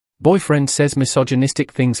Boyfriend says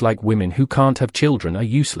misogynistic things like women who can't have children are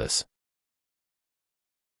useless.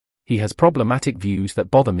 He has problematic views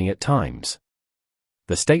that bother me at times.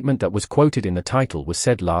 The statement that was quoted in the title was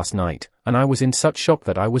said last night, and I was in such shock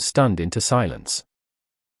that I was stunned into silence.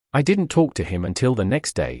 I didn't talk to him until the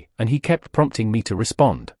next day, and he kept prompting me to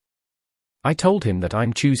respond. I told him that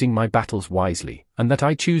I'm choosing my battles wisely, and that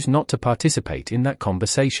I choose not to participate in that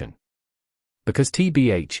conversation. Because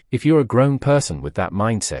TBH, if you're a grown person with that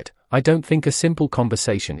mindset, I don't think a simple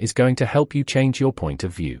conversation is going to help you change your point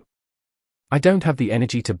of view. I don't have the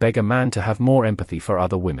energy to beg a man to have more empathy for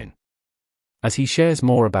other women. As he shares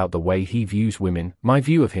more about the way he views women, my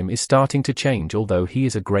view of him is starting to change, although he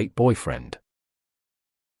is a great boyfriend.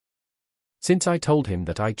 Since I told him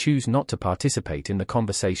that I choose not to participate in the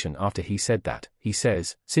conversation after he said that, he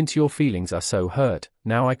says, since your feelings are so hurt,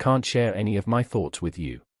 now I can't share any of my thoughts with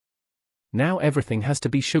you. Now everything has to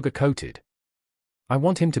be sugar-coated. I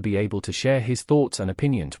want him to be able to share his thoughts and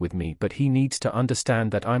opinions with me, but he needs to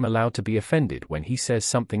understand that I'm allowed to be offended when he says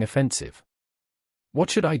something offensive. What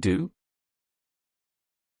should I do?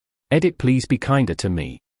 Edit, please be kinder to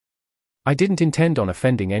me. I didn't intend on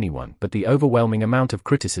offending anyone, but the overwhelming amount of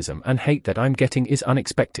criticism and hate that I'm getting is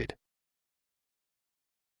unexpected.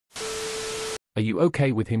 Are you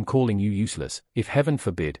okay with him calling you useless, if heaven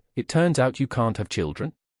forbid, it turns out you can't have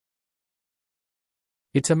children?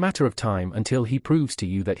 It's a matter of time until he proves to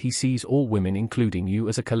you that he sees all women, including you,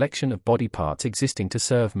 as a collection of body parts existing to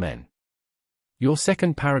serve men. Your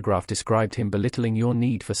second paragraph described him belittling your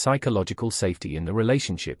need for psychological safety in the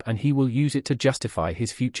relationship, and he will use it to justify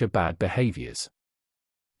his future bad behaviors.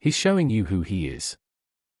 He's showing you who he is.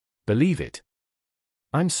 Believe it.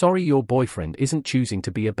 I'm sorry your boyfriend isn't choosing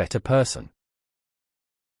to be a better person.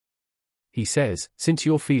 He says, since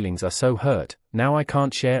your feelings are so hurt, now I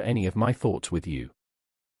can't share any of my thoughts with you.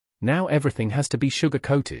 Now everything has to be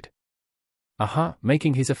sugar-coated. Aha,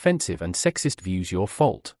 making his offensive and sexist views your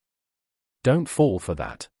fault. Don't fall for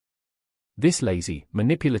that. This lazy,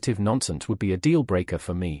 manipulative nonsense would be a deal-breaker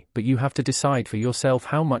for me, but you have to decide for yourself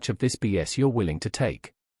how much of this BS you're willing to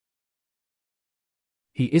take.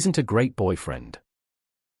 He isn't a great boyfriend.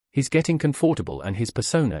 He's getting comfortable and his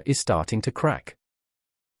persona is starting to crack.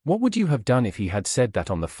 What would you have done if he had said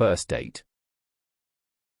that on the first date?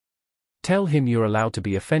 Tell him you're allowed to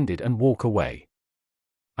be offended and walk away.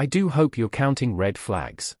 I do hope you're counting red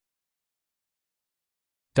flags.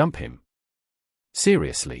 Dump him.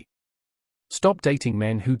 Seriously. Stop dating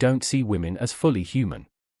men who don't see women as fully human.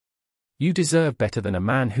 You deserve better than a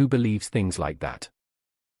man who believes things like that.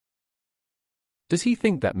 Does he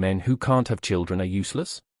think that men who can't have children are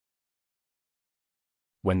useless?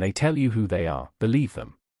 When they tell you who they are, believe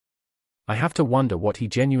them. I have to wonder what he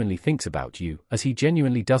genuinely thinks about you, as he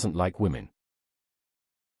genuinely doesn't like women.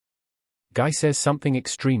 Guy says something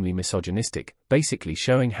extremely misogynistic, basically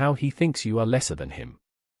showing how he thinks you are lesser than him.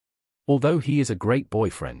 Although he is a great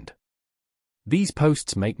boyfriend. These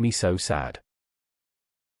posts make me so sad.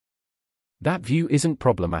 That view isn't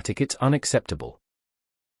problematic, it's unacceptable.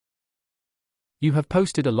 You have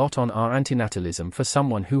posted a lot on our antinatalism for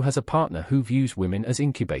someone who has a partner who views women as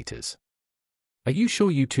incubators. Are you sure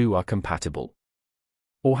you two are compatible?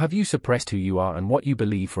 Or have you suppressed who you are and what you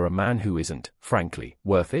believe for a man who isn't, frankly,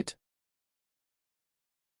 worth it?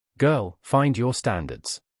 Girl, find your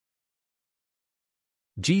standards.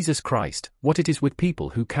 Jesus Christ, what it is with people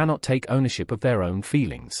who cannot take ownership of their own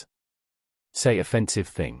feelings. Say offensive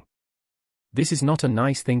thing. This is not a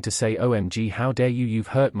nice thing to say. OMG, how dare you, you've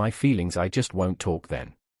hurt my feelings, I just won't talk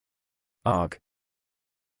then. Arg.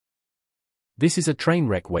 This is a train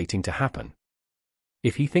wreck waiting to happen.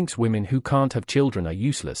 If he thinks women who can't have children are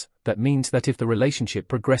useless, that means that if the relationship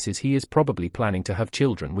progresses he is probably planning to have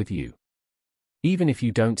children with you. Even if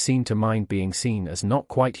you don't seem to mind being seen as not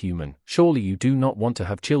quite human, surely you do not want to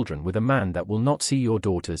have children with a man that will not see your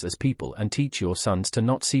daughters as people and teach your sons to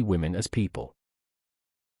not see women as people.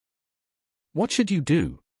 What should you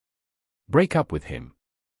do? Break up with him.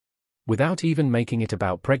 Without even making it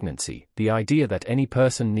about pregnancy, the idea that any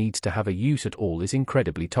person needs to have a use at all is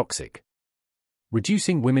incredibly toxic.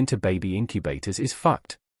 Reducing women to baby incubators is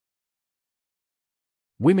fucked.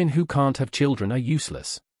 Women who can't have children are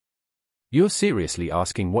useless. You're seriously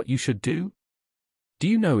asking what you should do? Do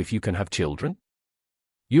you know if you can have children?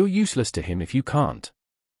 You're useless to him if you can't.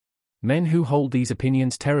 Men who hold these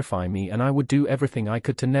opinions terrify me, and I would do everything I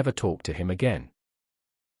could to never talk to him again.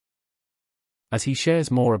 As he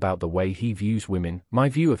shares more about the way he views women, my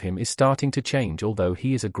view of him is starting to change, although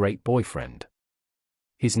he is a great boyfriend.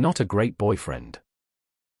 He's not a great boyfriend.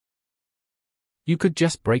 You could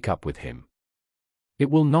just break up with him.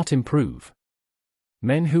 It will not improve.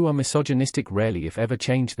 Men who are misogynistic rarely if ever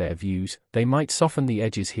change their views, they might soften the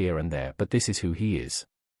edges here and there, but this is who he is.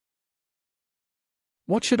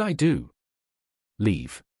 What should I do?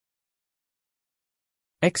 Leave.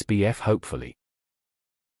 Ex-BF hopefully.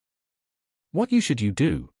 What should you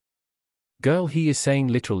do? Girl, he is saying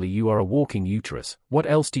literally you are a walking uterus. What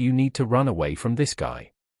else do you need to run away from this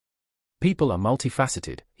guy? People are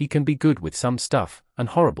multifaceted, he can be good with some stuff, and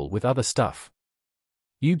horrible with other stuff.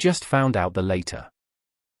 You just found out the later.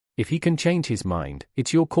 If he can change his mind,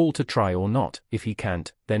 it's your call to try or not. If he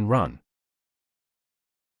can't, then run.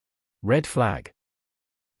 Red flag.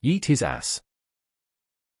 Yeet his ass.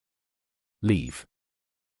 Leave.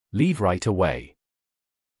 Leave right away.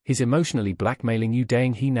 He's emotionally blackmailing you,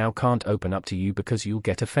 saying he now can't open up to you because you'll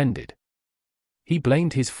get offended. He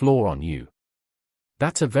blamed his flaw on you.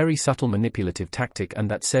 That's a very subtle manipulative tactic, and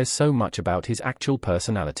that says so much about his actual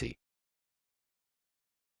personality.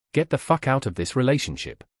 Get the fuck out of this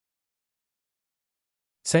relationship.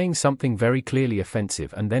 Saying something very clearly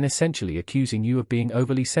offensive and then essentially accusing you of being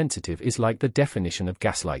overly sensitive is like the definition of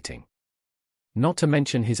gaslighting. Not to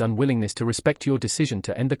mention his unwillingness to respect your decision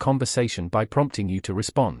to end the conversation by prompting you to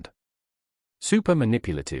respond. Super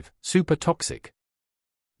manipulative, super toxic.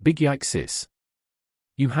 Big yikes sis.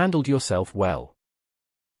 You handled yourself well.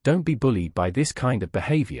 Don't be bullied by this kind of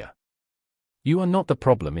behavior. You are not the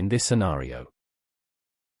problem in this scenario.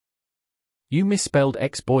 You misspelled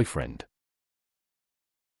ex-boyfriend.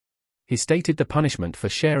 He stated the punishment for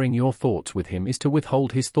sharing your thoughts with him is to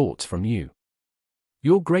withhold his thoughts from you.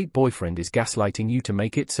 Your great boyfriend is gaslighting you to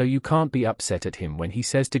make it so you can't be upset at him when he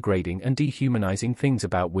says degrading and dehumanizing things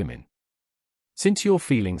about women. Since your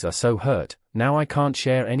feelings are so hurt, now I can't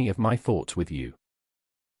share any of my thoughts with you.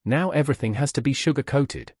 Now everything has to be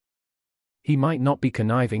sugar-coated. He might not be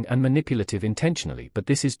conniving and manipulative intentionally, but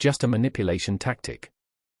this is just a manipulation tactic.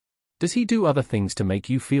 Does he do other things to make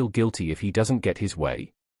you feel guilty if he doesn't get his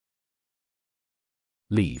way?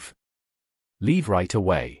 Leave. Leave right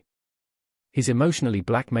away. He's emotionally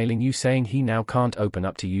blackmailing you, saying he now can't open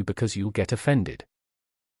up to you because you'll get offended.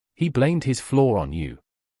 He blamed his flaw on you.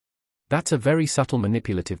 That's a very subtle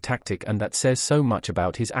manipulative tactic, and that says so much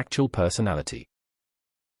about his actual personality.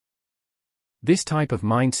 This type of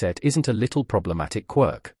mindset isn't a little problematic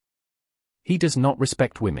quirk. He does not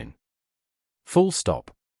respect women. Full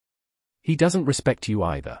stop. He doesn't respect you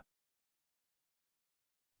either.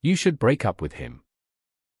 You should break up with him.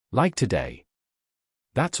 Like today.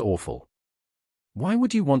 That's awful. Why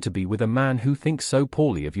would you want to be with a man who thinks so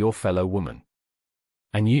poorly of your fellow woman?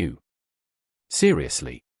 And you?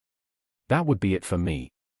 Seriously. That would be it for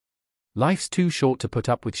me. Life's too short to put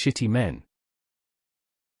up with shitty men.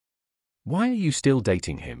 Why are you still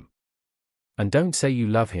dating him? And don't say you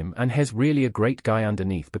love him and he's really a great guy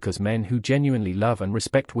underneath, because men who genuinely love and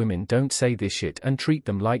respect women don't say this shit and treat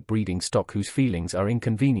them like breeding stock whose feelings are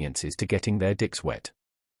inconveniences to getting their dicks wet.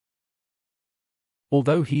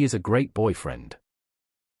 Although he is a great boyfriend.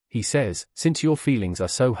 He says, since your feelings are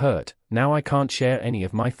so hurt, now I can't share any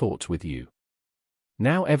of my thoughts with you.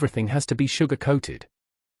 Now everything has to be sugar-coated.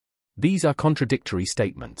 These are contradictory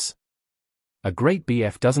statements. A great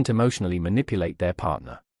BF doesn't emotionally manipulate their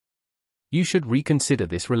partner. You should reconsider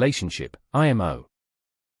this relationship, IMO.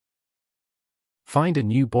 Find a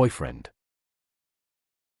new boyfriend.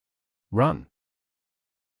 Run.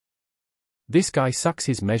 This guy sucks.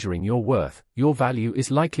 His measuring your worth, your value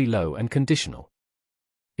is likely low and conditional.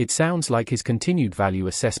 It sounds like his continued value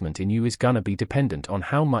assessment in you is gonna be dependent on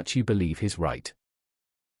how much you believe he's right.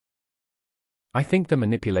 I think the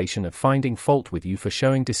manipulation of finding fault with you for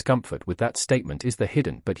showing discomfort with that statement is the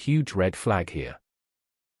hidden but huge red flag here.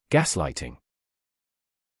 Gaslighting.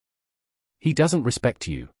 He doesn't respect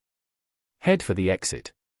you. Head for the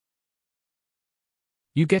exit.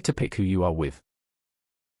 You get to pick who you are with.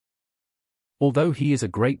 Although he is a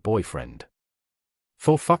great boyfriend.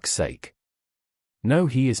 For fuck's sake. No,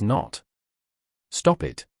 he is not. Stop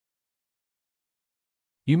it.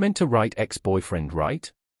 You meant to write ex-boyfriend,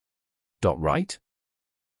 right? Right?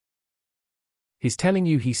 He's telling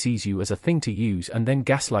you he sees you as a thing to use and then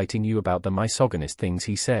gaslighting you about the misogynist things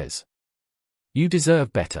he says. You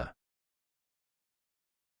deserve better.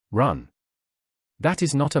 Run. That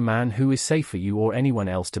is not a man who is safe for you or anyone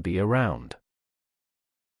else to be around.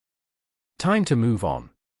 Time to move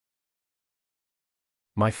on.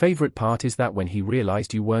 My favorite part is that when he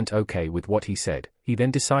realized you weren't okay with what he said, he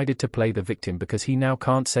then decided to play the victim because he now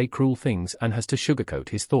can't say cruel things and has to sugarcoat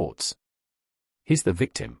his thoughts. He's the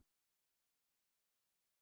victim.